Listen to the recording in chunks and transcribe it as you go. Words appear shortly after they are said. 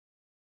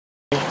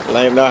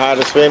Let him know how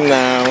to swim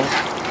now.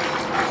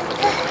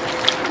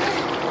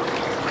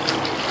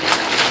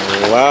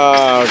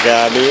 Wow,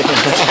 Gabby.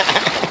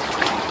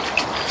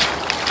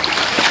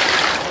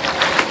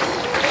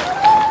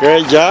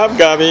 Great job,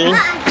 Gabby.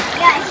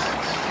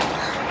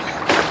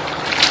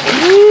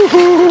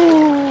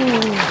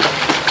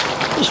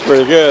 It's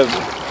pretty good.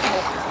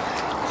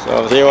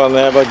 So he will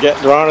never get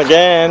drawn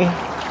again.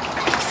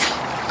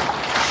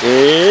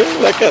 See?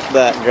 Look at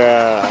that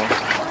girl.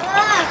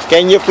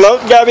 Can you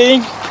float,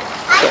 Gabby?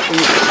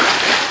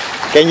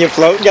 Can you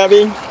float,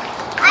 Gabby?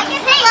 I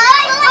can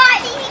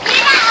float.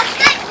 You're not a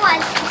good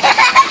one.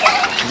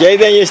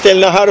 Jaden, you still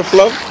know how to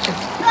float?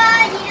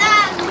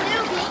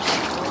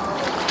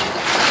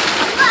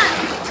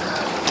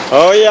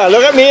 Oh yeah,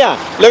 look at Mia.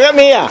 Look at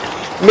Mia.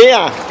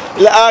 Mia,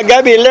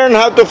 Gabby, learn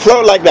how to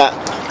float like that.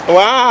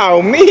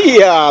 Wow,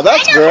 Mia,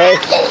 that's great.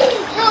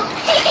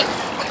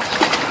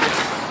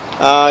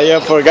 You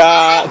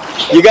forgot.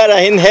 You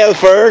gotta inhale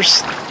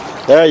first.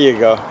 There you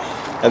go.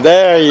 And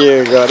there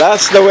you go.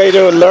 That's the way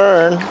to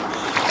learn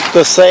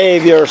to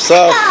save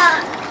yourself.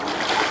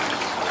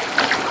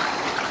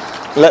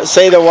 Let's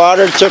say the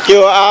water took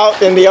you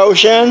out in the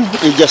ocean.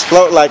 You just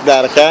float like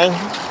that, okay?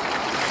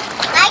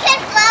 I can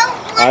float.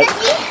 Want to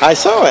see? I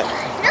saw it.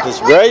 No, It's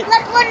great.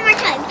 Look one more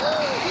time.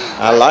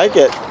 I like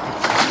it.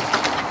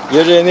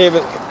 You didn't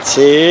even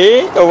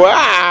see?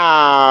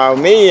 Wow,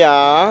 Mia,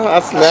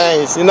 that's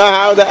nice. You know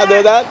how to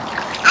do that?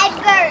 I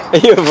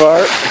burped. You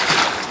burp.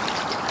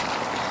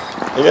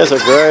 You guys are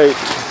great.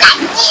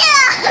 Thank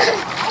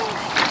you.